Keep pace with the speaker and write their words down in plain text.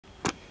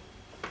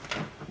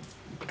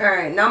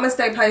Alright,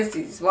 Namaste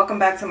Pisces. Welcome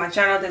back to my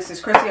channel. This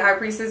is Chrissy, High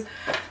Priestess.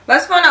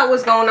 Let's find out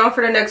what's going on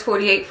for the next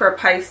 48 for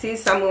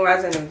Pisces, Sun, Moon,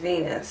 Rising, and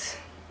Venus.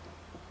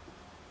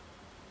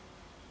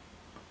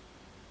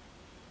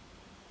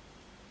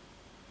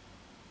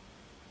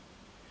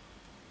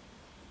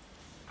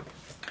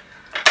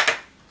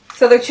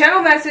 So the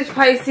channel message,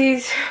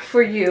 Pisces,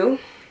 for you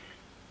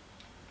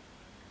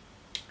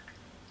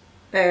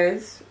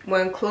is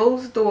when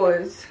closed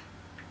doors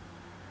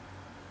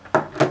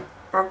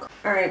are...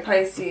 Alright,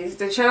 Pisces,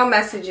 the channel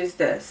message is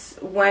this.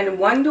 When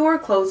one door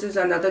closes,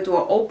 another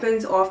door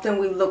opens. Often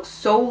we look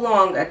so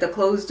long at the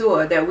closed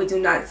door that we do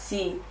not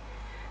see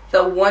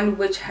the one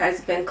which has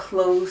been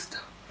closed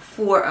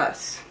for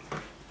us.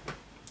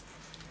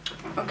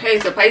 Okay,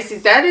 so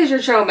Pisces, that is your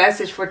channel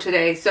message for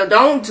today. So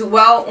don't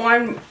dwell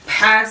on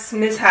past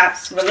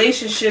mishaps,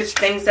 relationships,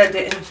 things that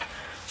didn't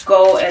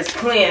go as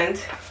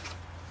planned,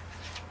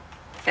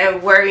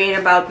 and worrying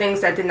about things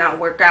that did not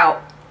work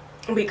out,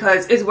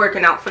 because it's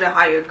working out for the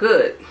higher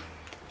good.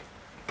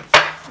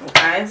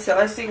 Okay, so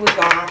let's see what's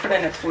going on for the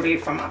next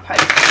 48 for my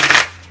Pisces.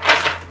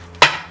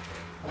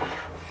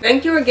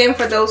 Thank you again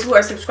for those who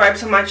are subscribed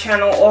to my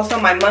channel. Also,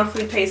 my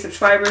monthly paid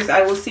subscribers.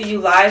 I will see you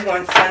live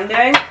on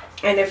Sunday.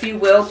 And if you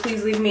will,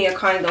 please leave me a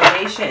kind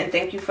donation. And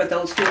thank you for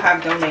those who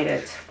have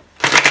donated.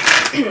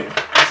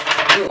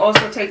 We'll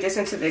also take this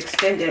into the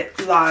extended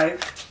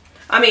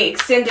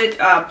extended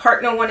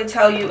partner want to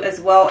tell you,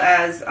 as well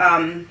as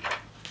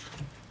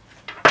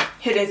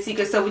hidden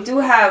secrets. So we do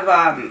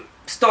have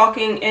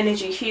stalking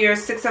energy here.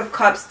 6 of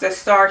Cups, the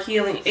Star,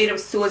 healing, 8 of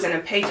Swords, and a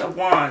Page of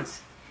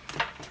Wands.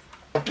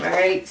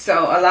 Alright,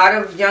 so a lot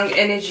of young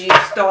energy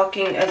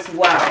stalking as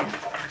well.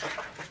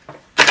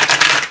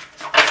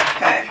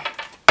 Okay.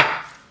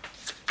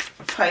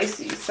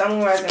 Pisces, Sun,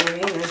 Moon, Rising,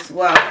 and Venus.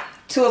 Well,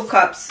 2 of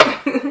Cups.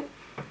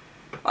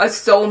 A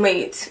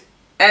soulmate.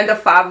 And the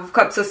 5 of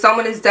Cups. So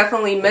someone is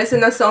definitely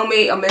missing a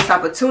soulmate, a missed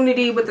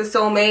opportunity with a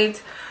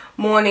soulmate,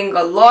 mourning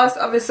a loss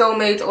of a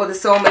soulmate, or the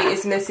soulmate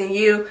is missing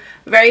you.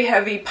 Very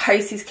heavy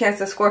Pisces,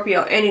 Cancer,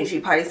 Scorpio energy,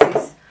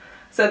 Pisces.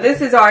 So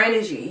this is our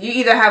energy. You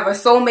either have a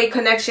soulmate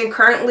connection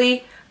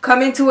currently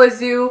coming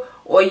towards you,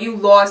 or you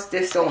lost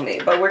this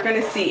soulmate. But we're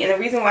going to see. And the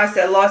reason why I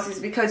said lost is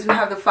because we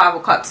have the 5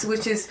 of Cups,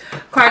 which is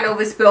crying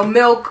over spilled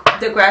milk.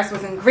 The grass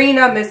wasn't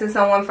greener, missing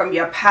someone from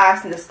your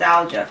past,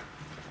 nostalgia.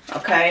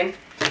 Okay.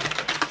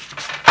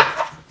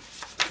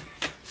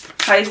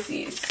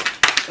 Pisces.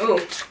 Ooh.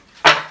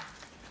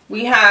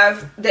 We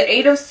have the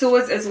 8 of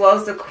Swords as well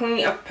as the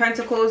Queen of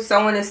Pentacles.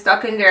 Someone is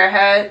stuck in their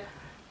head.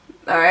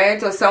 Alright,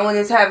 so someone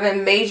is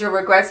having major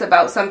regrets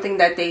about something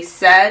that they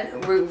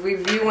said.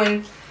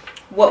 Reviewing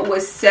what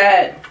was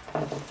said.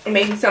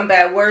 Maybe some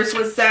bad words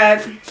was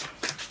said.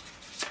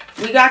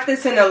 We got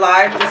this in the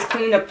live. This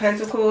Queen of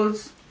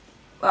Pentacles.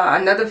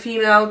 Another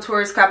female,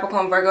 Taurus,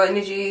 Capricorn, Virgo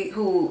energy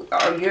who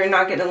you're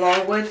not getting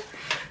along with.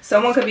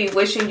 Someone could be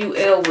wishing you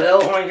ill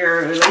will on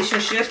your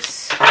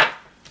relationships.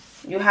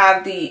 You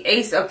have the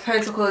Ace of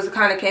Pentacles that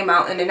kind of came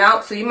out in and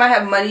out. So you might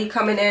have money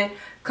coming in,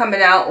 coming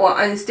out,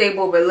 or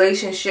unstable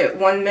relationship.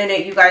 1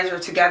 minute you guys are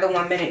together,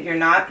 1 minute you're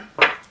not.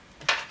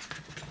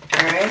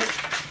 Alright.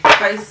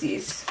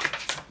 Pisces.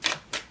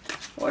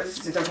 What is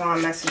the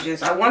divine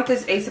messages? I want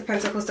this Ace of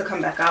Pentacles to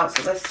come back out.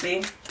 So let's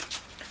see.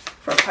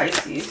 For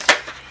Pisces.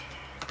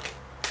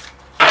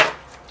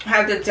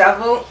 Have the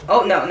Devil.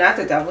 Oh, no, not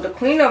the Devil. The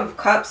Queen of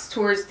Cups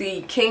towards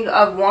the King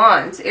of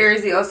Wands.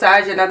 Aries, Leo,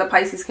 Sag, another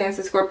Pisces,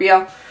 Cancer,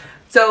 Scorpio.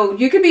 So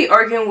you could be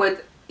arguing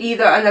with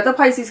either another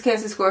Pisces,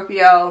 Cancer,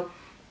 Scorpio,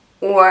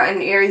 or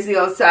an Aries,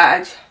 Leo,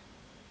 Sag.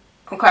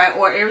 Okay,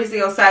 or Aries,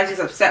 Leo, Sag is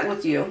upset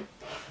with you.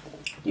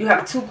 You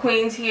have 2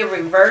 Queens here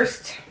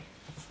reversed,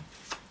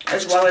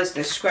 as well as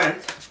the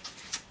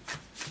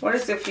Strength. What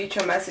is the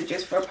future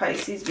messages for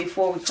Pisces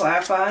before we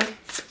clarify?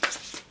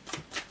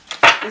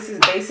 This is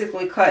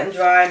basically cut and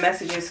dry.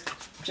 Messages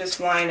just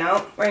flying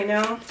out right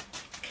now.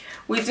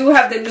 We do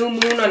have the new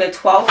moon on the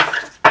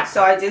 12th.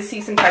 So I did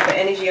see some type of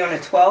energy on the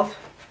 12th.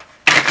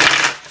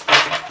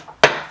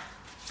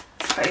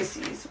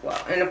 Pisces.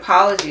 Well, an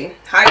apology.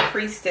 High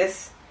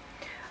Priestess.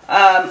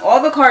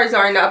 All the cards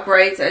are in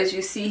uprights as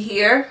you see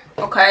here.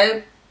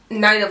 Okay.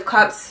 Knight of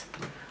Cups.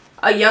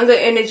 A younger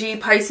energy,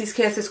 Pisces,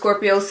 Cancer,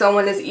 Scorpio.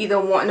 Someone is either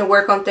wanting to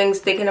work on things,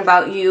 thinking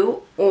about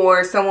you,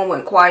 or someone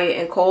went quiet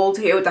and cold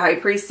here with the High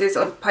Priestess,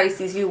 or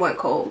Pisces, you went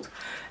cold.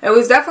 It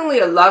was definitely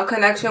a love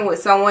connection with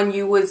someone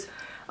you was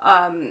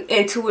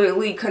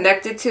intuitively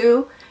connected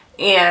to,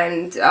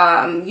 and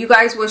you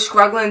guys were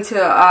struggling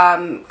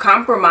to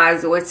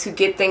compromise or to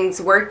get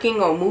things working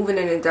or moving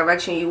in the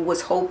direction you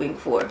was hoping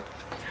for.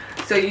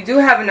 So you do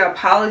have an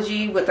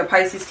apology with the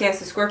Pisces,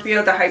 Cancer,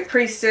 Scorpio, the High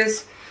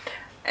Priestess.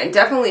 And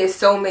definitely a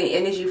soulmate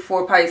energy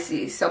for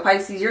Pisces. So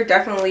Pisces, you're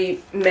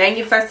definitely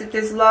manifested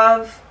this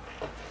love.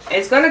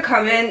 It's going to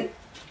come in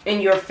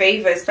your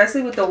favor,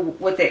 especially with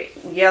the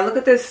yeah, look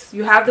at this.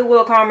 You have the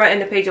Wheel of Karma and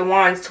the Page of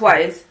Wands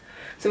twice.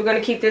 So we're going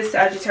to keep this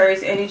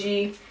Sagittarius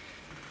energy.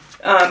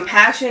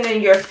 Passion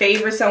in your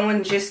favor.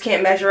 Someone just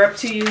can't measure up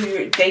to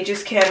you. They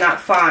just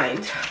cannot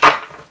find.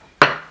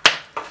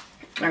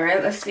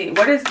 Alright, let's see.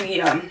 What is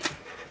the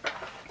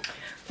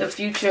the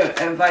future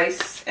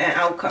advice and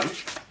outcome.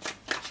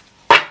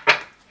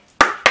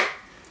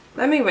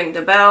 Let me ring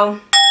the bell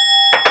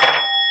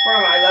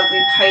for my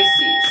lovely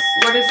Pisces.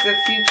 What is the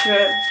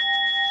future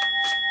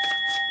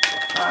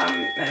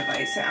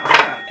advice and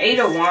outcome? 8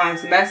 of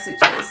Wands,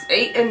 messages.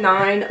 8 and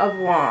 9 of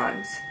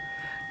Wands.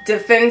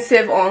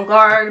 Defensive, on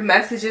guard,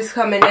 messages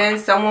coming in.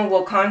 Someone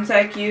will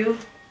contact you.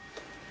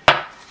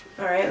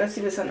 Alright, let's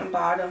see what's on the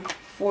bottom.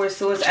 4 of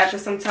Swords, after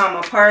some time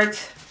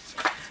apart.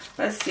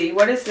 Let's see,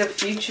 what is the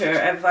future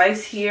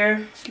advice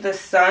here? The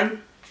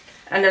Sun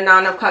and the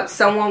 9 of Cups.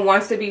 Someone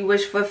wants to be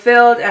wish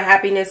fulfilled and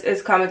happiness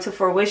is coming to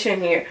fruition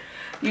here.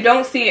 You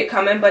don't see it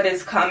coming, but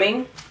it's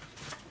coming.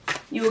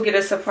 You will get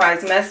a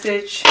surprise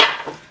message.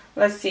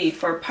 Let's see,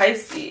 for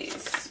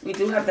Pisces, we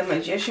do have the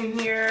Magician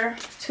here.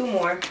 2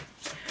 more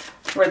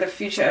for the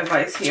future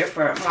advice here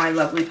for my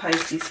lovely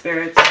Pisces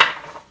spirits.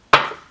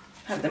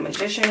 Have the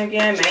Magician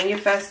again,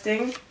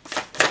 manifesting.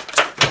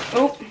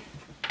 Oh,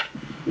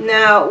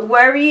 now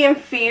worry and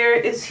fear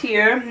is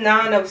here.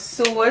 9 of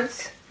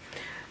Swords.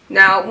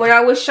 Now, when I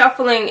was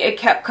shuffling, it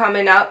kept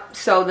coming up.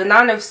 So the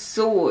 9 of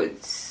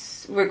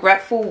Swords,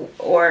 regretful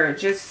or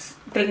just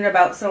thinking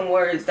about some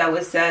words that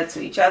was said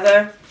to each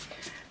other.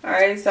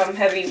 Alright, some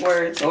heavy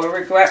words or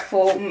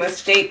regretful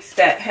mistakes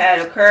that had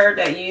occurred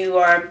that you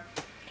are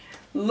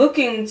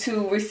looking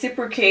to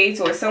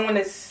reciprocate, or someone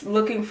is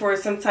looking for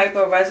some type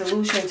of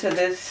resolution to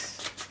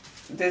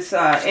this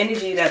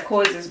energy that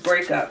causes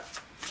breakup.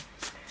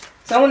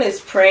 Someone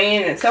is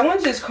praying and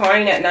someone's just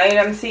crying at night,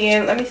 I'm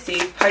seeing. Let me see,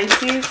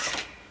 Pisces.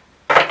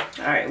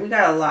 Alright, we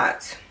got a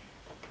lot.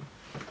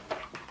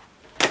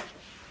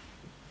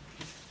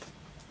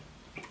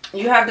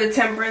 You have the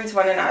Temperance,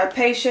 running out of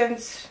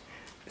patience.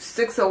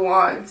 6 of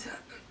Wands,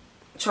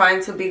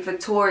 trying to be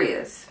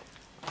victorious.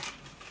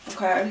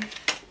 Okay.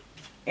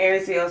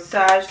 Aries, Leo,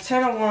 Sag,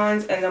 10 of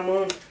Wands, and the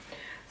Moon.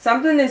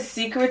 Something is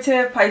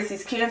secretive,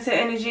 Pisces, Cancer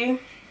energy.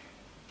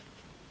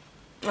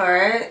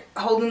 Alright.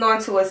 Holding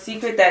on to a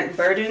secret that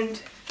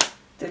burdened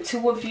the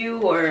 2 of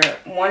you or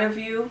 1 of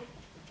you.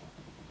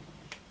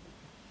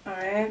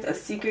 Alright. A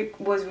secret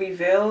was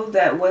revealed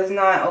that was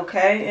not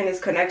okay in its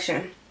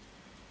connection.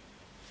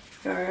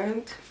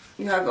 Alright.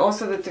 You have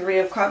also the 3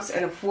 of Cups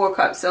and the 4 of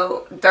Cups.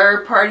 So,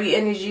 third party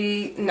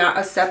energy, not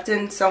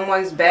accepting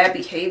someone's bad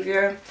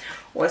behavior.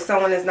 Or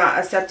someone is not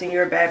accepting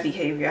your bad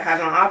behavior.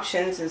 Having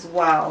options as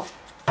well.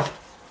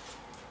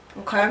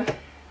 Okay.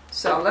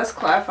 So, let's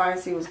clarify and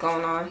see what's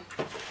going on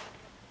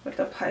with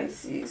the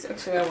Pisces.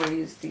 Actually, I want to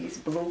use these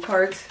blue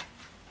cards.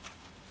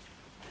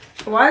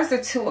 Why is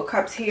the 2 of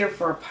Cups here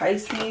for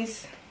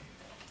Pisces?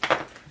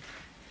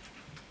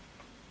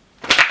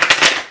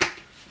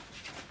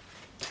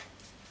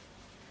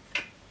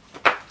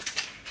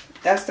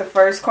 That's the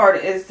first card,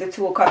 is the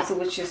 2 of Cups,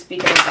 which is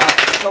speaking about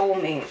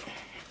soulmate.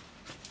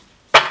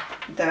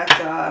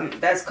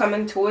 That's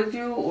coming towards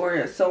you, or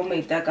a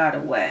soulmate that got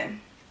away.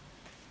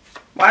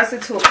 Why is the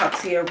 2 of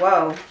Cups here?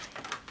 Whoa.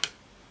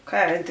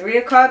 Okay, 3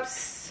 of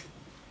Cups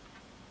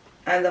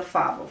and the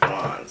 5 of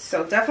Wands.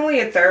 So definitely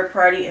a third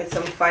party and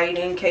some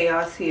fighting,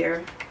 chaos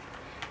here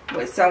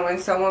with someone.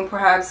 Someone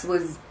perhaps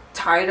was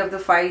tired of the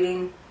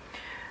fighting.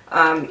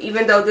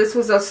 Even though this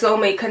was a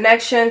soulmate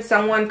connection,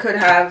 someone could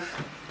have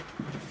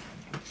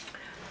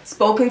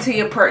spoken to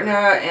your partner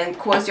and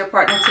caused your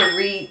partner to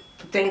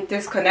rethink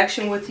this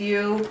connection with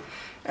you,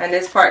 and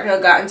this partner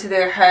got into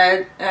their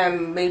head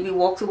and maybe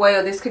walked away.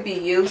 Or this could be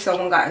you,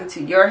 someone got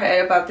into your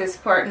head about this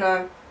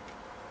partner,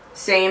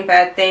 saying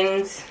bad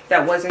things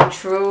that wasn't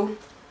true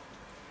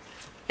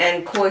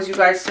and caused you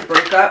guys to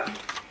break up.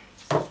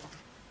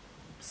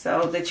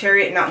 So the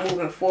Chariot not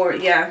moving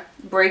forward. Yeah,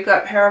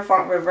 breakup,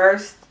 Hierophant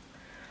reversed,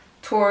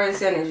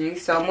 Taurus energy.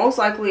 So most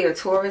likely a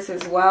Taurus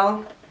as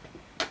well.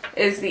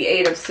 Is the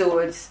 8 of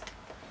Swords.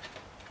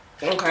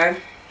 Okay.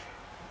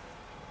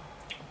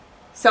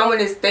 Someone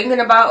is thinking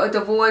about a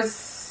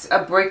divorce,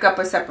 a breakup,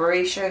 a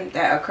separation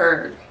that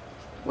occurred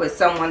with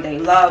someone they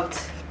loved.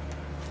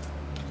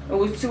 It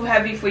was too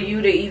heavy for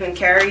you to even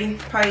carry,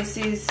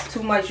 Pisces.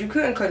 Too much. You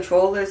couldn't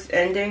control this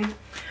ending.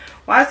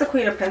 Why is the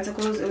Queen of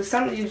Pentacles? It was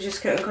something you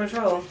just couldn't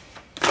control.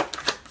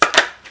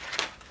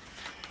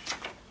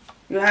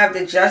 You have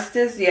the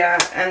Justice, yeah,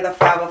 and the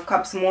 5 of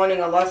Cups, mourning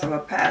a loss of a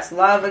past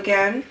love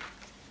again.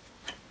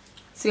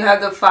 So you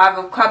have the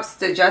 5 of Cups,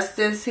 the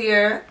Justice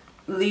here,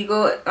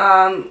 legal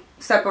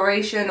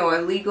separation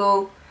or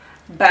legal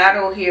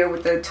battle here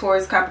with the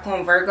Taurus,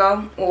 Capricorn,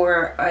 Virgo,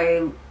 or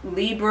a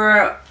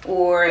Libra,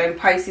 or in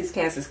Pisces,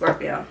 Cancer,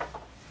 Scorpio.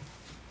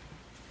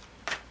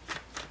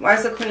 Why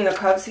is the Queen of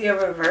Cups here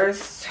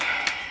reversed?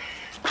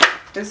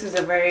 This is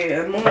a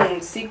very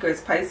Moon,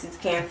 Secrets, Pisces,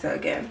 Cancer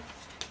again.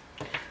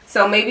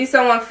 So maybe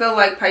someone feel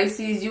like,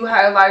 Pisces, you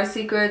had a lot of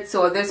secrets,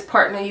 or this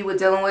partner you were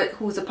dealing with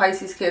who's a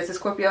Pisces, Cancer,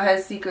 Scorpio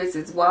has secrets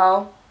as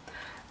well.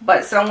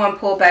 But someone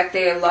pulled back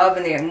their love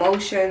and their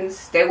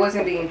emotions. They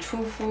wasn't being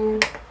truthful.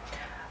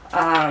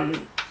 A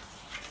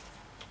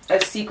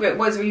secret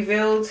was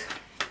revealed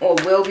or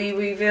will be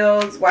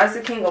revealed. Why is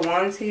the King of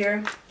Wands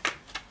here?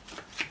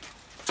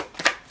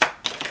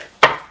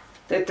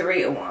 The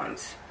 3 of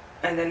Wands.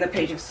 And then the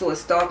Page of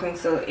Swords, stalking.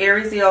 So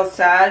Aries, Leo,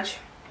 Sag.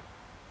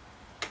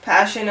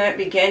 Passionate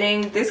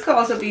beginning. This could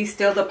also be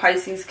still the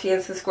Pisces,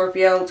 Cancer,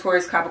 Scorpio,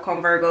 Taurus,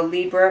 Capricorn, Virgo,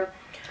 Libra,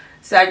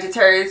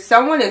 Sagittarius.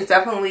 Someone is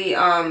definitely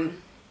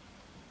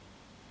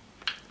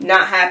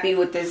not happy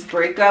with this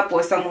breakup,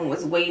 or someone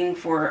was waiting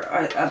for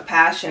a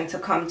passion to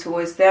come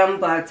towards them,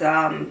 but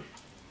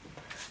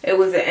it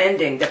was an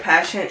ending. The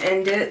passion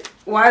ended.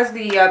 Why is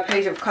the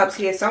Page of Cups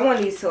here?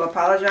 Someone needs to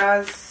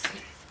apologize.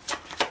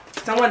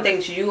 Someone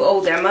thinks you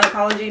owe them an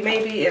apology,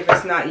 maybe, if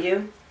it's not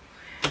you.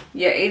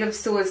 Yeah, 8 of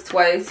Swords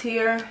twice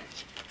here.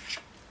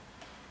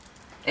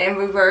 And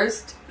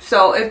reversed.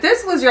 So if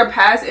this was your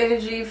past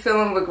energy,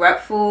 feeling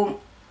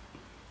regretful,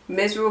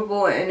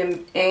 miserable,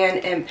 and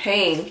in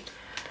pain,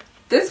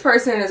 this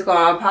person is going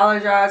to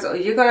apologize, or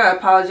you're going to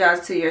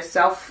apologize to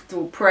yourself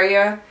through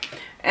prayer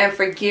and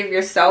forgive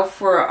yourself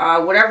for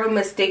whatever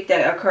mistake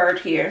that occurred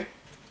here,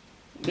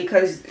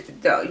 because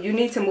you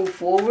need to move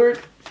forward.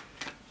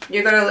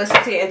 You're going to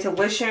listen to your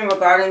intuition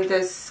regarding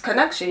this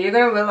connection. You're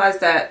going to realize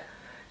that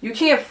you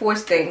can't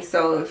force things.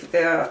 So if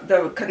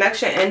the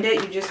connection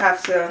ended, you just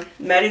have to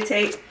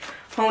meditate,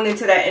 hone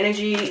into that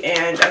energy,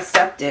 and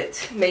accept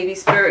it. Maybe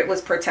spirit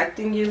was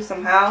protecting you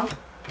somehow.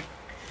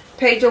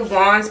 Page of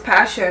Wands,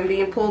 passion,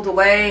 being pulled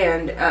away,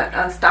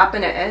 and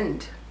stopping an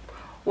end.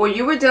 Or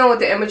you were dealing with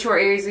the immature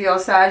Aries, Leo,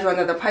 Sag, or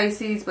another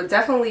Pisces, but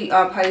definitely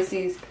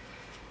Pisces.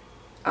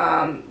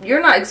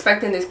 You're not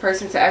expecting this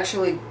person to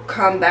actually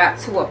come back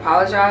to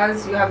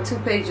apologize. You have 2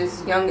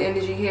 pages, young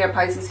energy here,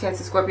 Pisces,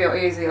 Cancer, Scorpio,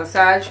 Aries, Leo,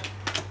 Sag.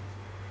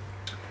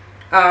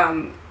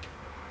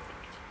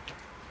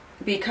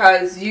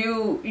 Because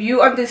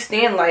you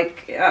understand,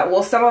 like,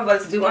 well, some of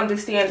us do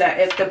understand that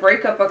if the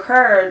breakup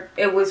occurred,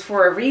 it was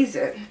for a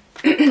reason.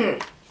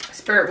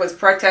 Spirit was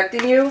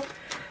protecting you.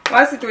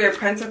 Why is the 3 of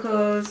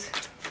Pentacles?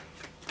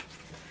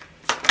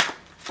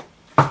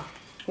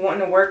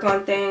 Wanting to work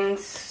on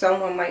things.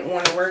 Someone might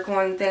want to work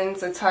on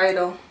things. A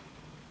title.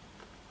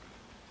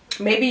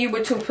 Maybe you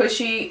were too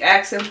pushy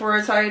asking for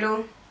a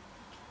title.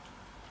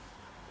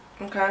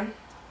 Okay.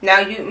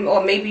 Now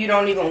or maybe you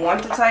don't even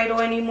want the title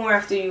anymore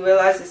after you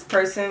realize this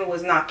person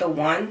was not the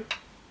one.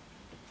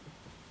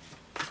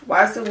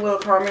 Why is the Wheel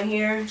of Karma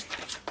here?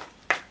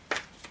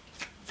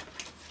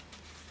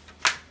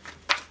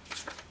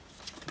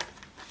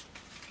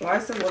 Why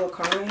is the Wheel of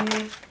Karma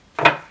here?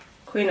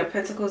 Queen of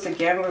Pentacles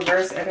again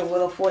reversed, and the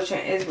Wheel of Fortune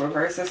is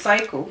reversed. A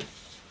cycle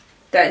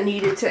that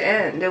needed to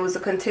end. There was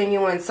a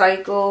continuing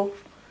cycle.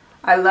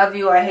 I love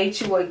you, I hate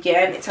you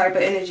again type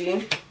of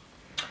energy.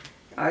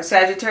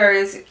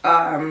 Sagittarius,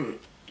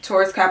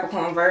 Taurus,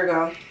 Capricorn,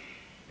 Virgo.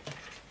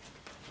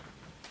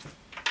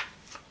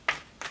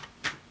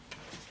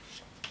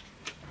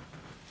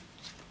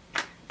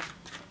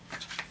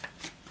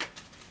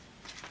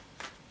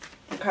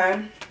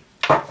 Okay.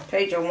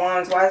 Page of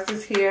Wands. Why is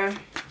this here?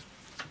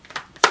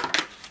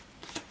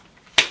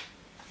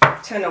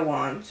 10 of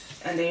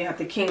Wands. And then you have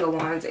the King of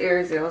Wands,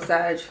 Aries, Leo,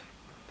 Sag.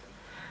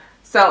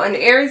 So an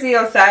Aries,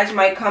 Leo, Sag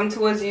might come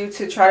towards you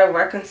to try to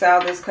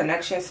reconcile this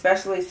connection,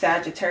 especially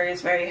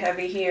Sagittarius, very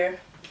heavy here.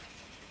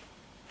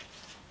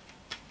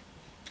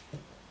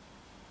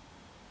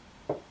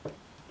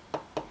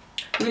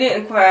 We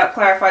didn't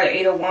clarify the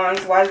 8 of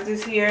Wands. Why is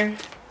this here?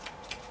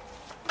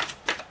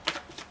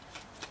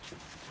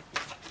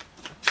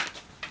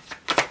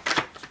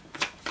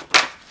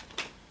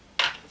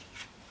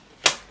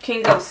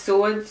 King of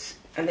Swords,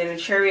 and then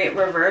the Chariot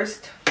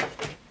reversed.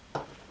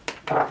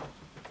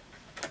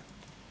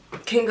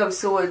 King of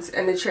Swords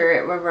and the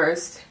Chariot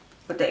reversed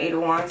with the 8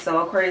 of Wands. So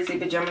Aquarius,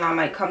 Libra, Gemini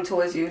might come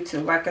towards you to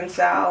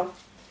reconcile.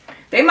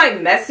 They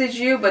might message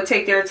you, but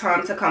take their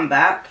time to come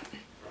back.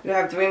 You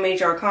have 3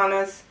 major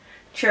arcanas: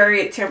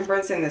 Chariot,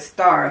 Temperance, and the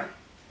Star.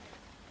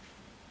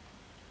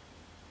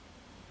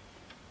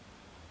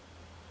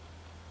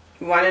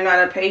 Running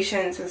out of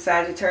patience in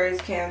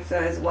Sagittarius, Cancer,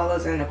 as well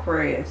as in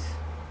Aquarius.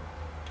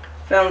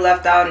 Feeling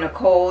left out in the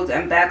cold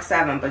and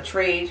backstabbing,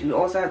 betrayed. You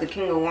also have the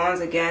King of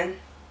Wands again.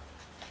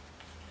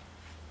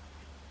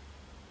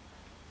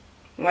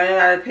 Running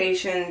out of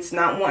patience,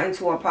 not wanting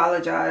to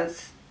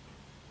apologize.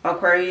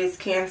 Aquarius,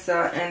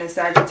 Cancer, and the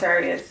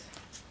Sagittarius.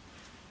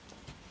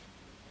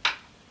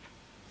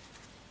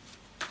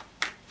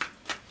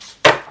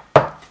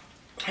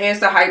 Here's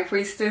the High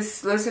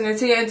Priestess. Listening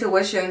to your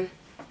intuition.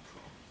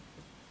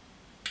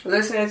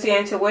 Listening to your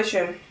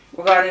intuition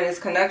regarding this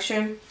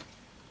connection.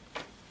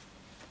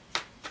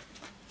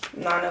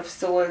 9 of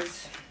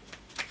Swords.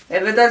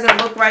 If it doesn't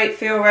look right,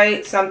 feel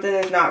right, something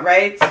is not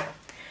right.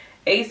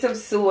 Ace of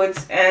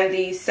Swords and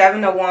the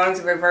 7 of Wands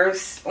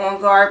reverse,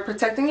 on guard,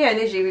 protecting your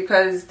energy,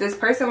 because this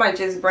person might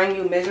just bring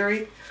you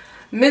misery.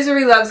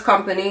 Misery loves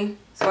company.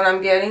 That's what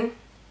I'm getting.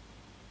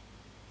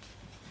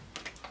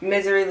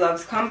 Misery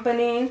loves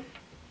company.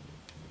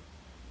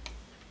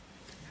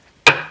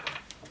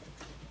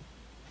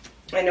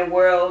 In the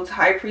World,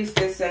 High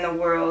Priestess in the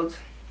World.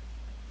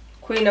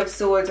 Queen of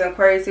Swords and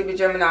Aquarius, Libra,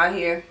 Gemini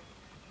here.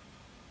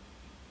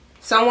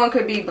 Someone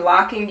could be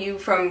blocking you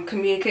from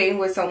communicating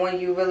with someone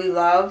you really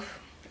love.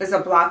 There's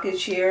a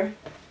blockage here.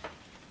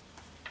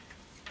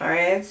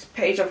 Alright,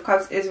 Page of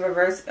Cups is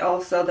reversed.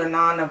 Also the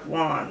Nine of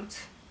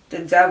Wands, the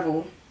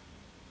Devil.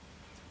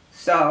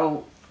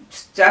 So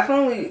it's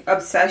definitely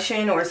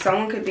obsession, or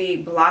someone could be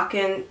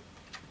blocking,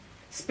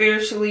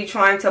 spiritually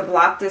trying to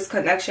block this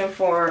connection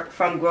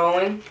from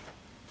growing.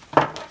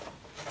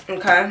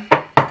 Okay.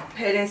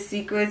 Hidden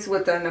secrets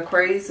with an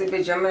Aquarius,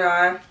 Libra,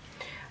 Gemini,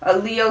 a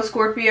Leo,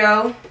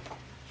 Scorpio,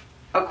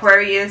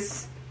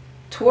 Aquarius,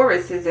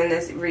 Taurus is in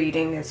this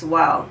reading as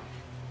well.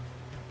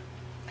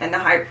 And the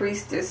High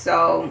Priestess.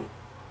 So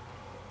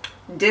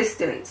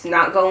distance,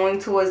 not going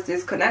towards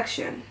this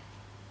connection.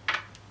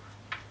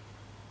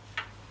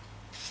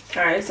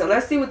 Alright, so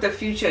let's see what the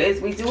future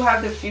is. We do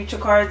have the future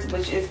cards,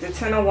 which is the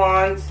Ten of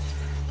Wands,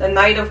 the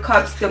Knight of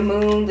Cups, the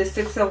Moon, the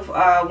Six of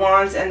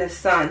Wands, and the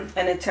Sun,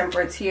 and the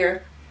Temperance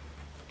here.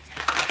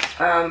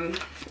 Let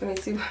me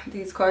see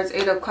these cards.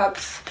 Eight of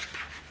Cups.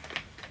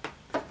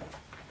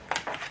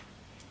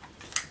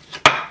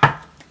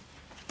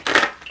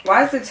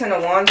 Why is the Ten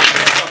of Wands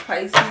here for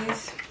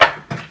Pisces?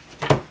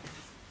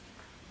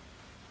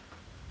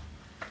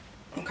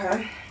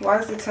 Okay. Why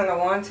is the Ten of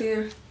Wands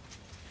here?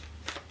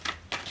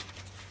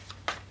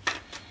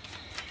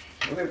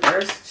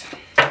 Reversed.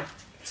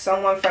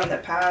 Someone from the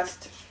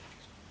past.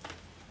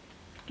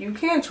 You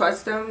can't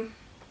trust them.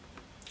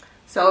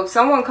 So if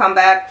someone come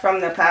back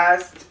from the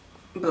past,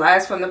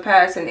 blast from the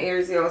past, and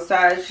Aries, Leo,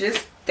 Sag, just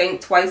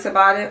think twice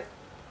about it.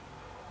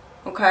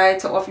 Okay,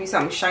 to offer you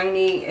something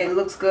shiny. It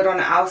looks good on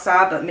the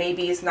outside, but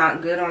maybe it's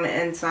not good on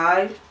the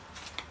inside.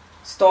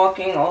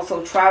 Stalking,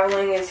 also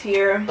traveling is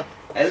here.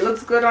 It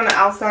looks good on the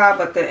outside,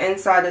 but the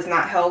inside is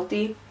not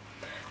healthy.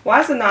 Why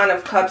is the Nine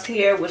of Cups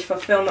here? Wish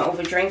fulfillment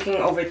over drinking,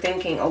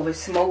 overthinking, over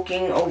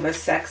smoking, over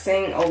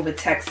sexing, over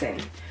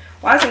texting.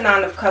 Why is the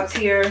Nine of Cups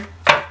here?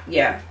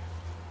 Yeah.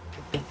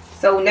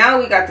 So now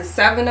we got the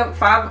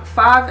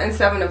five and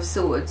Seven of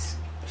Swords.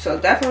 So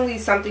definitely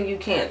something you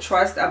can't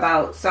trust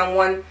about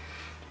someone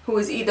who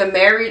is either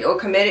married or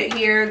committed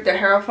here. The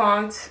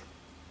Hierophant,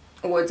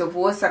 or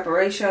divorce,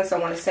 separation.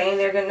 Someone is saying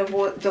they're getting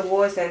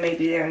divorced and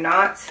maybe they're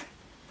not.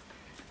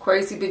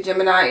 Aquarius,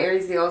 Gemini,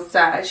 Aries, Leo,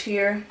 Sag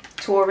here.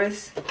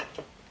 Taurus.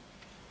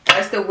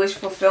 That's the wish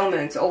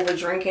fulfillment. Over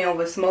drinking,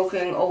 over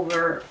smoking,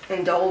 over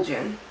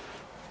indulging.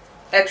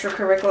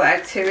 Extracurricular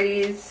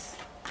activities.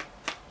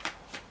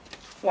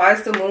 Why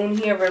is the Moon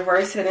here?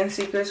 Reverse, hidden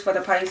secrets for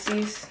the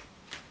Pisces.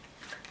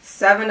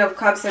 Seven of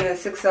Cups and the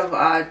Six of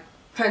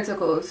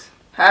Pentacles.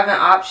 Having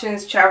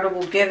options,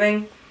 charitable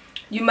giving.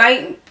 You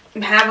might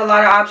have a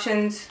lot of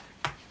options,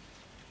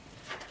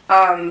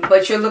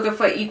 but you're looking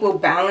for equal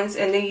balance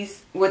in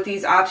with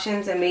these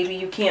options, and maybe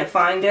you can't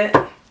find it.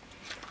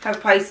 Have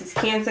Pisces,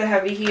 Cancer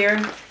heavy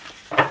here.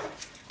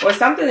 Or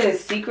something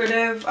is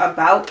secretive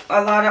about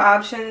a lot of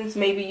options.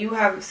 Maybe you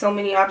have so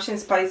many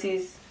options,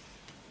 Pisces.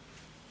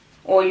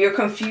 Or you're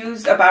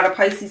confused about a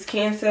Pisces,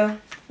 Cancer.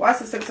 Why is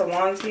the Six of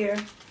Wands here?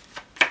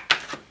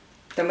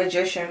 The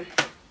Magician.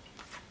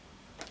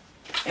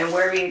 And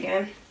worry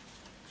again.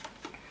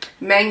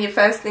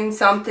 Manifesting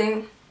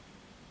something.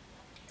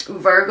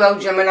 Virgo,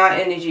 Gemini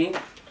energy.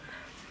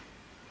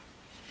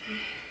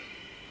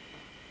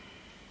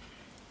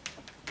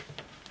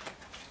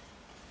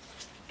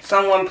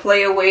 Someone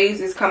player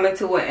ways is coming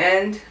to an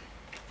end.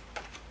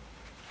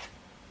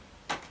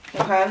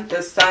 Okay,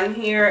 the Sun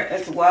here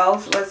as well.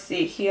 So let's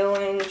see,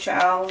 healing,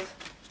 child.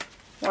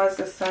 Why is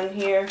the Sun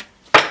here?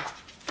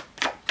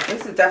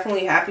 This is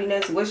definitely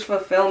happiness, wish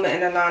fulfillment,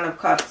 and the Nine of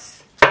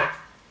Cups.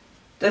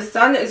 The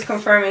Sun is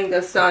confirming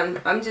the Sun.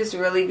 I'm just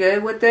really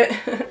good with it.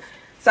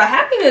 So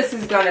happiness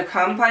is going to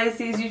come,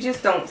 Pisces. You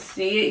just don't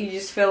see it. You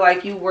just feel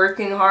like you're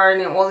working hard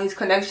and all these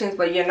connections,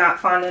 but you're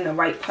not finding the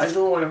right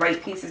puzzle, or the right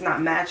piece is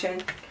not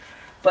matching.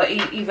 But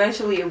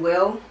eventually it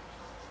will.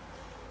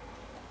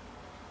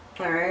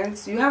 Alright,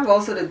 so you have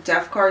also the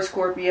Death card,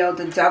 Scorpio.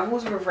 The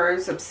Devil's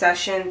reverse,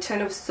 obsession,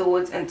 Ten of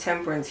Swords, and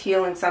Temperance.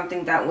 Healing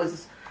something that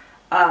was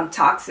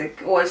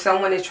toxic, or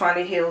someone is trying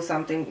to heal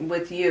something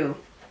with you.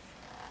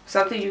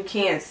 Something you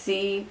can't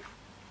see.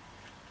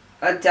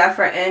 A death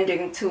or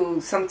ending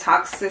to some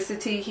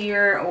toxicity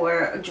here,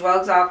 or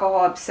drugs,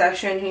 alcohol,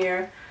 obsession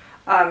here.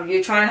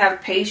 You're trying to have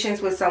patience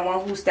with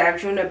someone who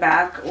stabbed you in the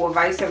back, or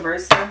vice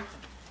versa.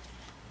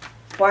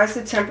 Why is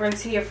the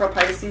Temperance here for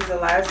Pisces, the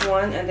last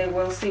one? And then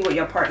we'll see what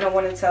your partner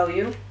want to tell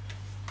you.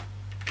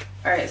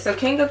 Alright, so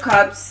King of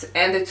Cups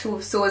and the Two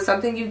of Swords.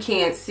 Something you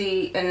can't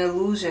see, an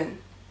illusion.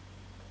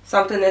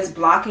 Something that's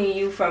blocking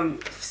you from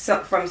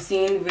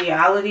seeing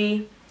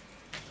reality.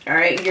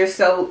 Alright,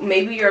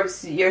 maybe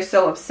you're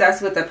so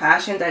obsessed with the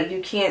passion that you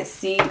can't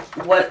see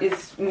what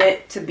is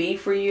meant to be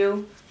for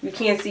you. You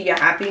can't see your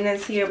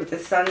happiness here with the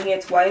Sun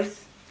here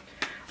twice.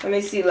 Let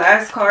me see,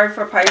 last card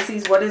for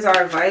Pisces. What is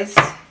our advice?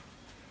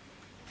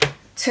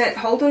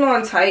 Holding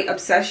on tight,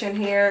 obsession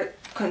here,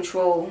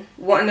 control.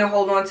 Wanting to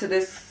hold on to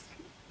this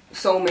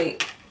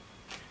soulmate.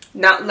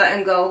 Not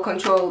letting go,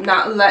 control.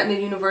 Not letting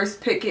the universe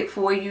pick it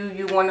for you.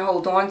 You want to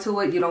hold on to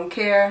it. You don't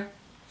care.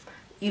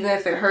 Even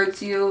if it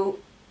hurts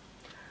you.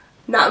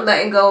 Not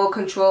letting go,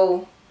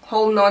 control.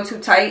 Holding on too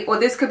tight. Or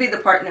this could be the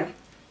partner.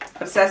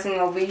 Obsessing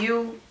over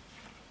you.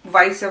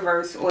 vice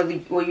versa,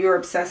 or you're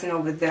obsessing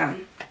over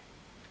them.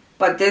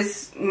 But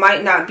this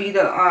might not be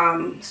the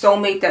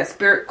soulmate that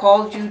Spirit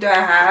called you to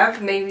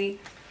have. Maybe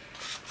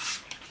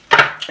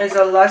it's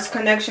a lust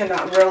connection,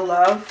 not real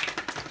love.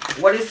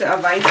 What is the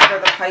advice for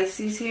the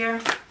Pisces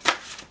here?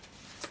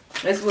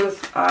 This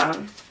was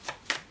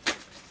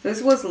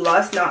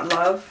lust, not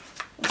love.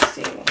 Let's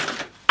see.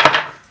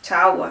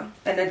 Tower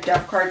and the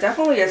Death card.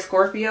 Definitely a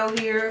Scorpio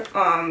here.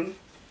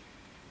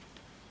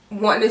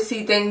 Wanting to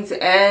see things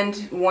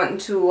end, wanting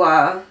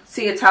to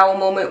see a Tower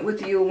moment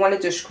with you, want to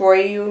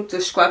destroy you,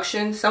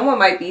 destruction. Someone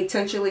might be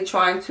intentionally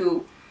trying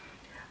to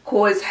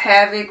cause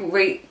havoc,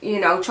 you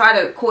know,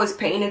 try to cause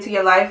pain into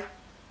your life.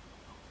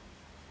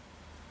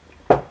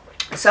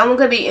 Someone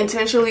could be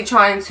intentionally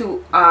trying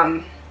to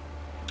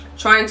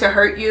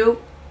hurt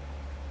you.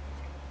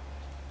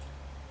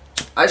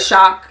 A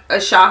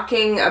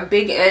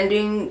big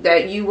ending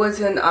that you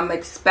wasn't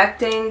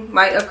expecting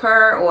might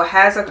occur or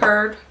has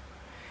occurred.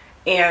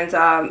 And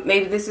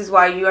maybe this is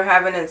why you're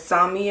having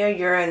insomnia.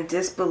 You're in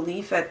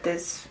disbelief at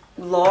this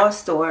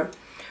loss or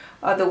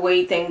the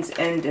way things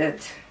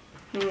ended.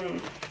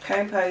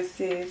 Okay,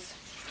 Pisces.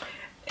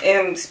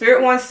 And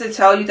Spirit wants to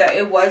tell you that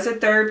it was a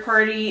third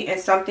party and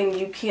something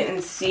you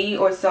couldn't see,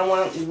 or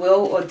someone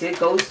will or did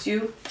ghost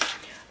you.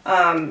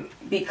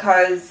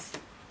 Because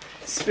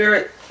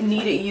Spirit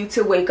needed you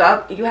to wake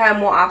up. You had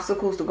more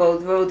obstacles to go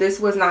through. This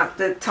was not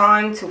the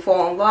time to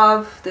fall in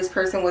love. This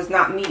person was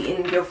not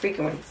meeting your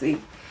frequency,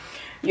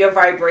 your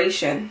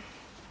vibration.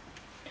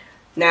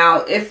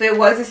 Now, if it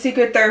was a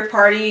secret third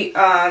party,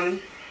 yeah,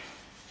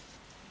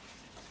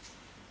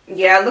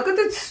 look at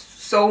the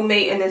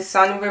soulmate and the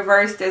sun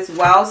reversed as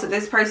well. So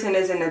this person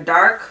is in the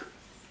dark.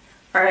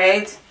 All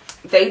right.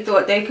 They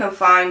thought they can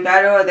find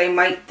better, or they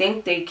might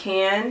think they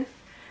can.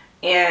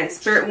 And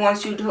Spirit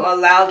wants you to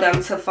allow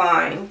them to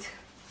find.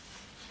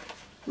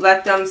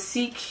 Let them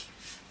seek,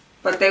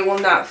 but they will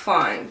not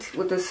find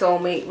with the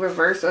soulmate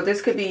reverse. Or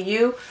this could be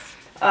you.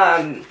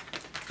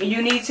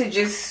 You need to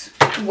just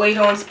wait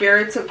on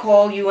Spirit to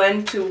call you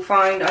in to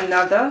find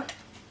another.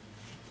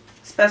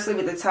 Especially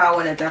with the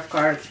Tower and the Death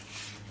card.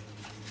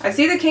 I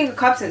see the King of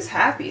Cups is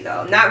happy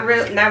though. Not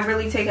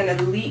really taking a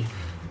leap,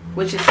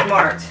 which is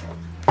smart.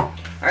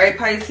 Alright,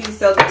 Pisces.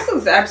 So this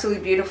looks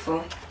absolutely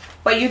beautiful.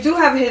 But you do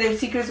have hidden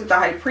secrets with the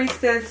High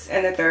Priestess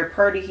and the third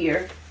party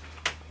here.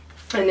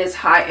 And this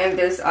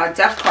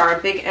Death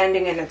card, big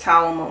ending in the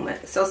Tower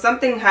moment. So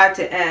something had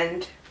to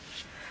end.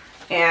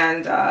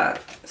 And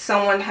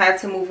someone had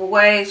to move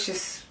away. It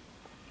just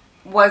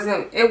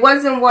wasn't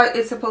what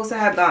it's supposed to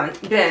have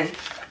been.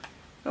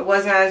 It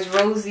wasn't as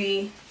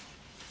rosy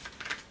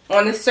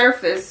on the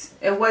surface.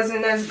 It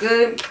wasn't as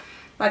good.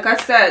 Like I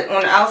said,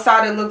 on the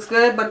outside it looks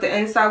good, but the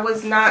inside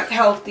was not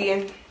healthy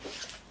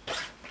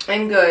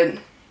and good.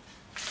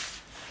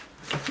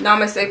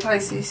 Namaste,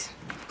 Pisces.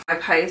 My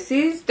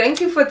Pisces,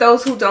 thank you for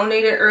those who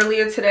donated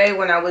earlier today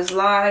when I was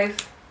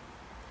live.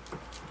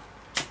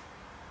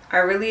 I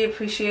really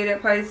appreciate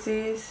it,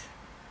 Pisces.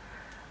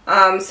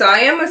 So I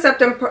am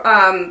accepting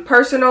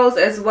personals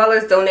as well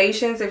as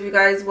donations. If you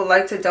guys would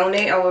like to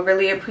donate, I would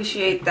really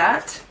appreciate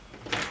that.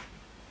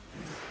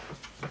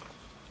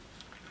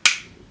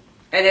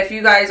 And if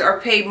you guys are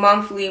paid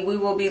monthly, we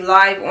will be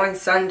live on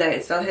Sunday.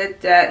 So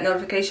hit that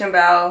notification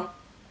bell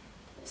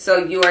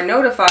so you are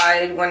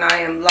notified when I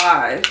am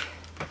live.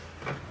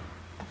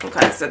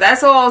 Okay, so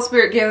that's all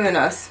Spirit giving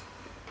us.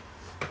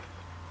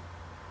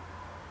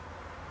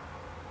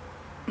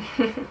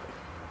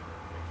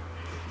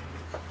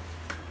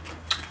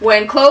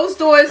 When closed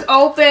doors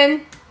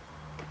open,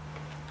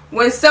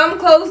 when some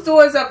closed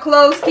doors are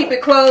closed, keep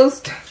it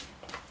closed.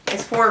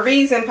 It's for a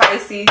reason,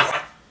 Pisces.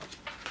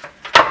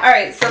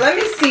 Alright, so let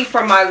me see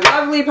for my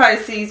lovely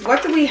Pisces,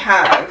 what do we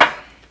have?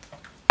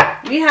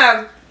 We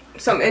have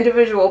some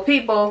individual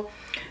people.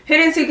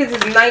 Hidden secrets is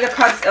the Knight of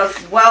Cups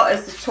as well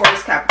as the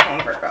Taurus,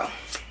 Capricorn, Virgo.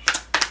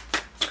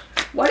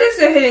 What is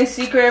the hidden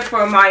secret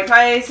for my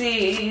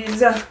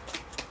Pisces?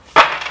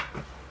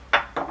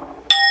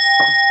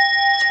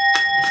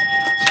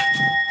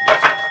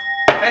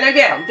 And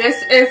again,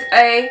 this is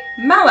a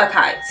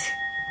malachite.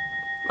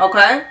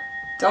 Okay?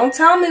 Don't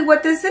tell me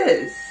what this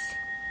is.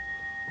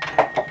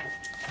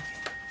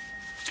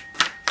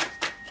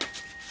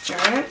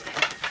 Alright.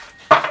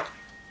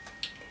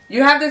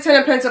 You have the Ten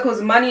of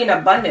Pentacles, money and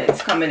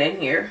abundance coming in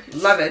here.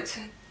 Love it.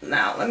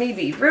 Now, let me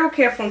be real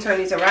careful and turn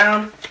these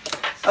around.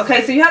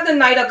 Okay, so you have the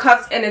Knight of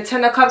Cups and the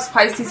Ten of Cups,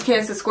 Pisces,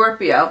 Cancer,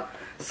 Scorpio.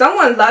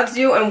 Someone loves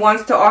you and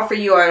wants to offer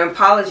you an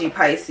apology,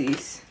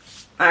 Pisces.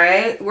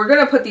 Alright, we're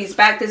going to put these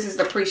back. This is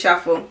the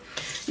pre-shuffle.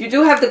 You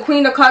do have the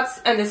Queen of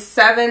Cups and the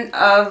Seven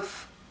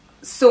of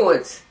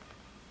Swords.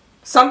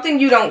 Something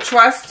you don't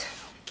trust.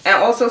 And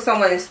also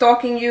someone is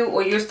stalking you,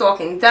 or you're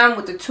stalking them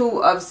with the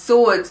Two of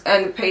Swords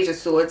and the Page of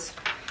Swords.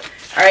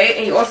 Alright,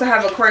 and you also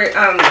have a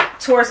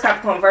Taurus,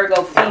 Capricorn,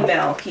 Virgo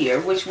female here,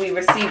 which we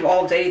receive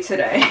all day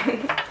today.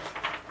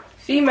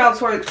 Female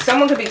Taurus,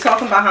 someone could be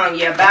talking behind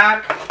your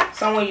back.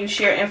 Someone you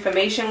share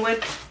information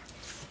with.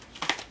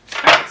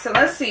 Alright, so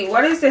let's see.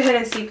 What is the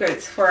hidden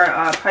secrets for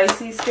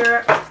Pisces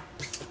Spirit?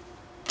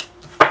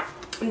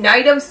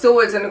 Knight of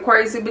Swords and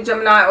Aquarius, Super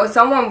Gemini, or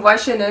someone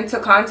rushing in to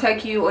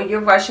contact you, or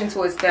you're rushing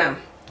towards them.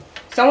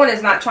 Someone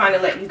is not trying to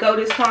let you go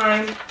this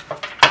time.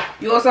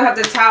 You also have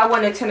the Tower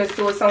and the Ten of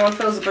Swords. Someone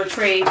feels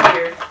betrayed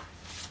here.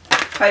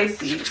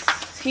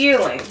 Pisces.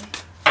 Healing.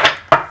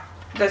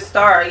 The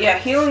Star. Yeah,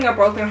 healing a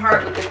broken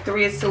heart with the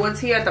Three of Swords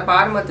here at the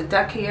bottom of the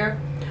deck here.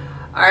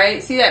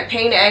 Alright, see that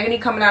pain and agony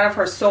coming out of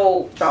her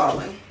soul,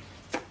 darling.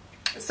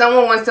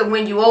 Someone wants to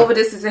win you over.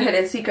 This is a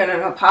hidden secret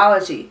and an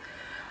apology.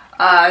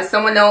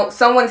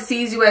 Someone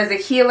sees you as a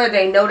healer.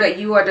 They know that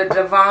you are the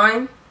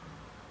divine.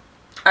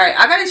 Alright,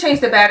 I gotta change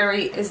the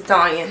battery. It's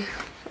dying.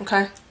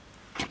 Okay.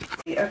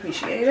 I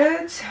appreciate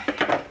it.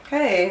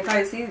 Okay,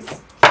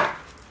 Pisces.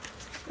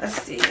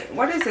 Let's see.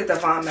 What is the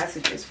divine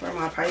messages for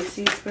my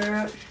Pisces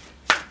spirit?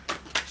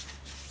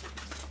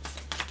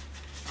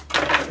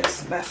 For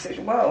this message.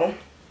 Whoa.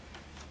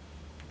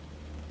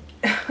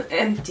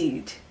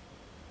 Emptied.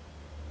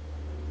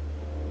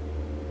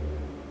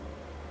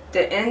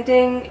 The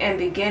ending and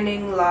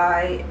beginning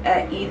lie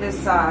at either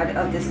side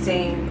of the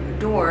same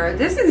door.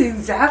 This is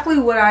exactly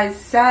what I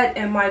said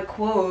in my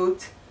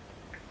quote.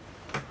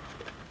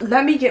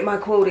 Let me get my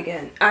quote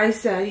again. I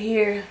said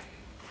here.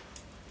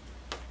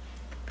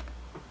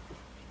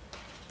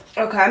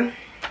 Okay.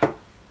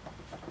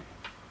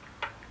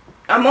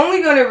 I'm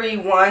only going to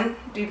read one,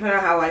 depending on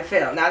how I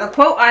feel. Now, the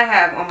quote I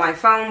have on my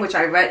phone, which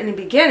I read in the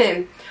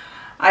beginning,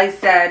 I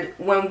said,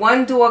 when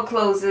one door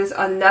closes,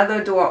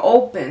 another door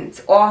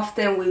opens.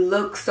 Often we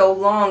look so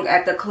long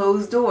at the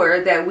closed door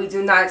that we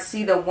do not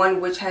see the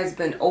one which has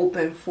been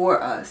opened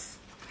for us.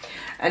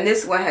 And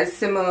this one has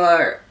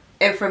similar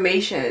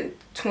information,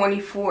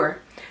 24.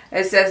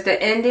 It says, the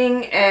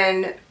ending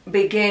and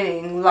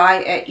beginning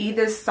lie at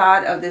either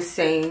side of the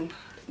same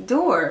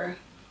door.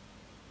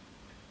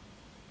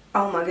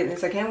 Oh my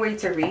goodness, I can't wait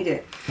to read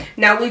it.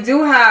 Now, we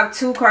do have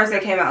two cards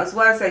that came out as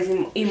well. It says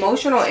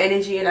emotional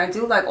energy, and I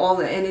do like all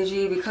the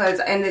energy because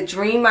in the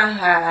dream I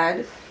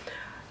had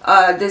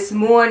this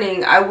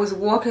morning, I was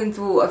walking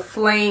through a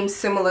flame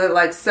similar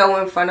like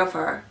so in front of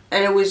her,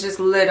 and it was just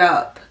lit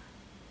up.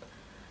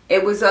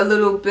 It was a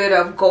little bit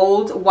of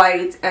gold,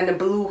 white, and a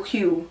blue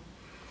hue.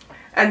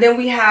 And then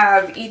we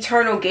have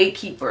Eternal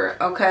Gatekeeper,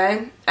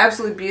 okay?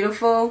 Absolutely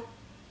beautiful.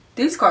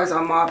 These cards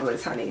are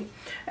marvelous, honey.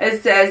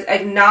 It says,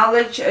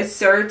 acknowledge,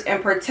 assert,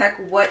 and protect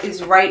what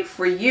is right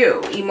for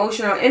you.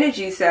 Emotional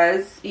energy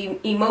says,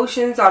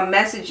 emotions are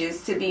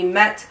messages to be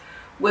met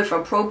with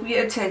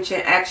appropriate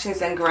attention,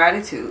 actions, and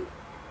gratitude.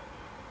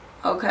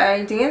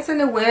 Okay, dance in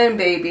the wind,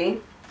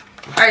 baby.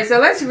 Alright, so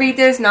let's read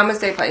this.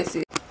 Namaste,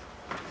 Pisces.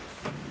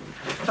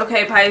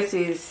 Okay,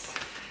 Pisces.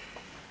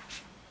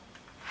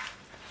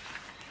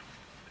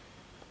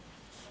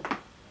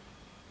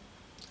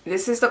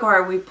 This is the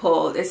card we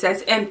pulled. It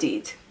says,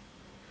 emptied.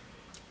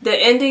 The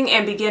ending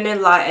and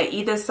beginning lie at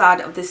either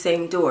side of the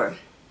same door.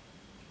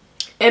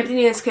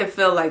 Emptiness can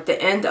feel like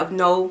the end of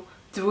no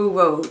through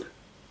road.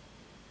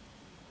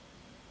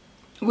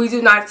 We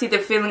do not see the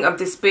feeling of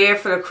despair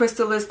for the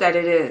chrysalis that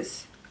it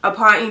is.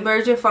 Upon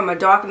emerging from a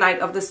dark night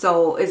of the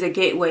soul is a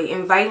gateway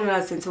inviting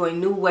us into a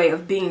new way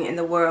of being in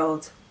the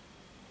world.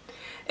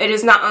 It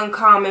is not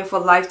uncommon for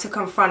life to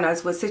confront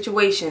us with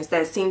situations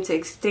that seem to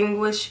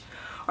extinguish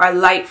our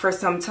light for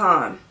some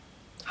time.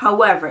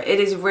 However,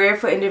 it is rare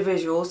for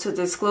individuals to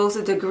disclose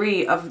a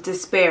degree of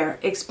despair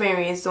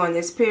experienced during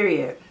this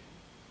period.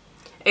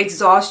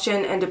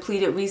 Exhaustion and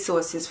depleted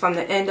resources from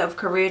the end of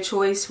career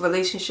choice,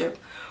 relationship,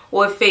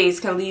 or phase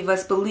can leave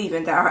us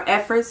believing that our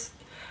efforts,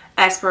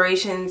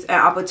 aspirations, and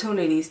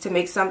opportunities to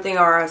make something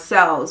of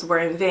ourselves were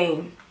in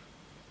vain.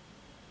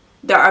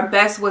 That our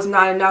best was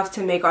not enough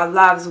to make our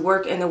lives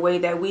work in the way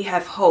that we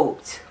have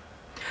hoped.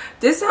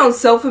 This sounds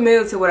so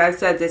familiar to what I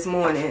said this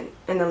morning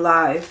in the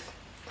live.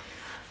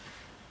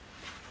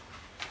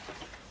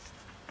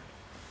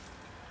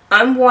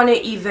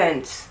 Unwanted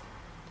events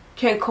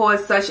can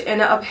cause such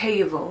inner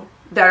upheaval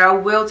that our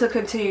will to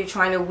continue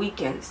trying to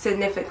weaken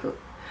significantly.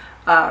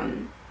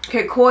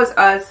 Can cause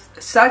us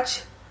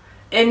such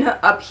inner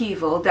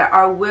upheaval that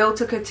our will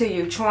to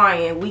continue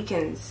trying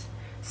weakens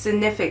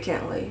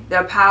significantly.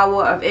 The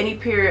power of any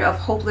period of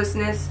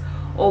hopelessness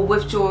or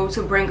withdrawal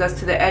to bring us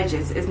to the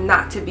edges is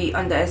not to be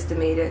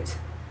underestimated.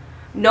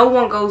 No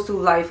one goes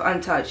through life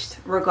untouched,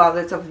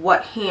 regardless of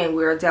what hand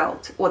we are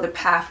dealt or the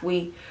path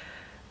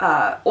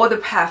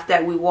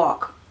that we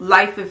walk.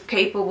 Life is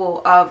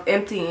capable of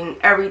emptying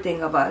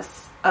everything of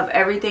us, of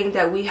everything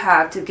that we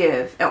have to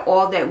give, and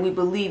all that we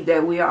believe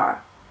that we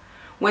are.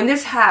 When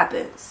this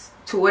happens,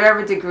 to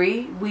whatever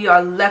degree, we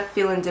are left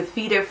feeling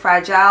defeated,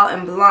 fragile,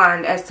 and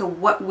blind as to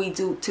what we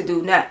do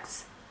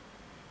next.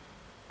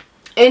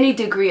 Any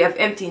degree of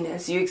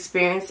emptiness you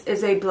experience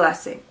is a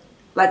blessing,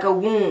 like a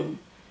womb.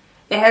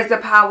 It has the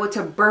power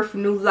to birth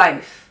new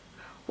life.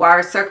 While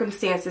our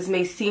circumstances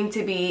may seem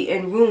to be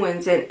in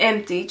ruins and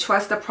empty,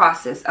 trust the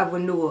process of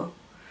renewal,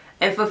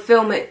 and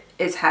fulfillment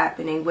is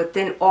happening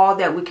within all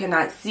that we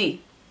cannot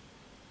see.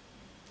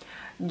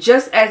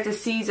 Just as the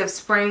seeds of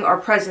spring are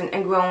present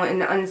and growing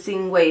in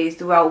unseen ways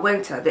throughout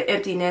winter, the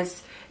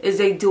emptiness is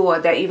a door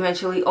that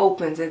eventually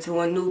opens into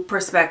a new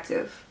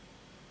perspective.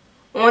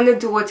 On the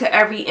door to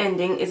every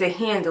ending is a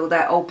handle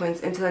that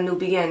opens into a new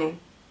beginning.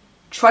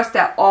 Trust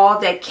that all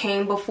that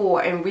came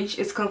before and reached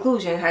its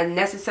conclusion had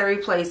necessary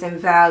place and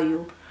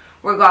value,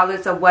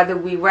 regardless of whether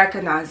we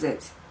recognize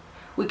it.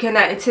 We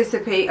cannot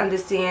anticipate,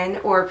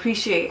 understand, or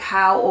appreciate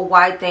how or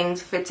why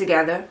things fit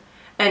together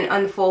and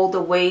unfold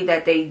the way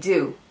that they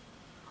do.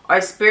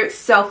 Our spirit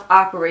self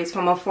operates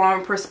from a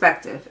foreign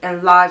perspective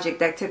and logic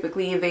that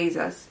typically evades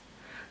us.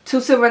 To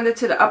surrender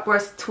to the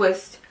upward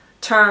twists,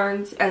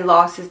 turns, and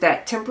losses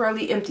that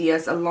temporarily empty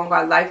us along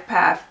our life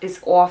path is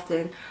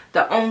often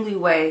the only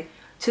way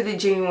to the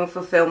genuine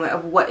fulfillment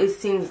of what it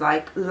seems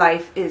like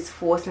life is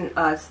forcing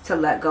us to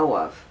let go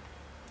of.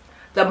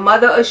 The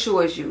mother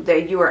assures you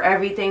that you are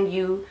everything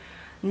you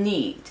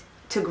need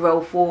to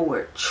grow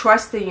forward.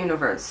 Trust the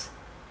universe.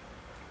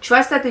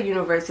 Trust that the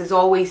universe is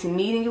always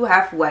meeting you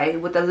halfway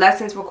with the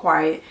lessons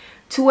required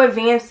to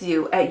advance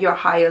you at your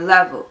higher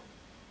level,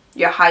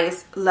 your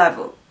highest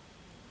level.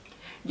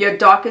 Your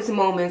darkest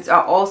moments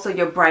are also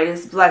your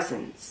brightest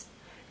blessings,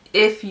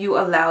 if you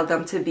allow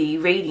them to be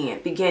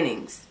radiant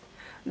beginnings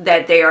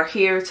that they are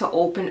here to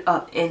open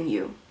up in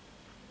you.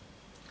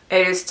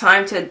 It is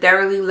time to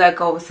thoroughly let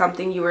go of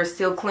something you are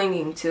still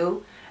clinging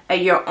to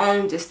at your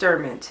own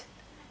disturbance.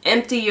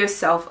 Empty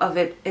yourself of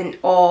it in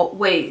all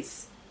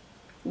ways.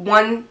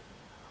 On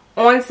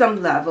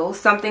some level,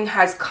 something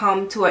has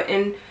come to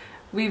an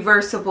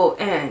irreversible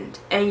end,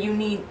 and you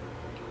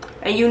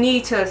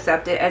need to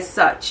accept it as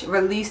such.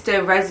 Release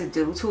the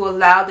residue to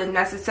allow the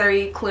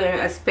necessary clearing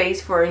of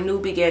space for a new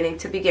beginning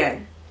to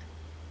begin.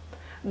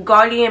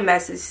 Guardian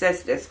message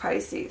says this,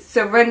 Pisces.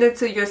 Surrender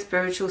to your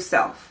spiritual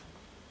self.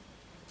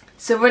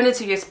 Surrender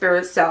to your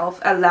spirit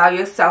self. Allow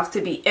yourself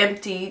to be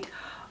emptied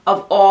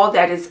of all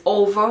that is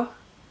over,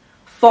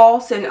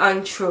 false, and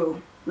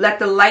untrue. Let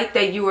the light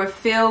that you are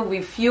filled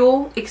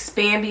refuel,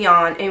 expand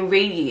beyond, and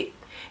radiate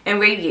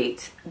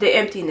the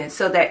emptiness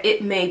so that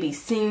it may be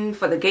seen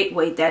for the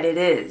gateway that it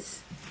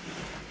is.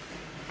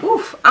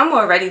 Oof, I'm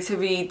more ready to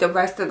read the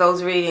rest of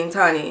those readings,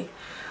 honey.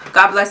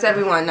 God bless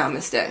everyone.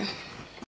 Namaste.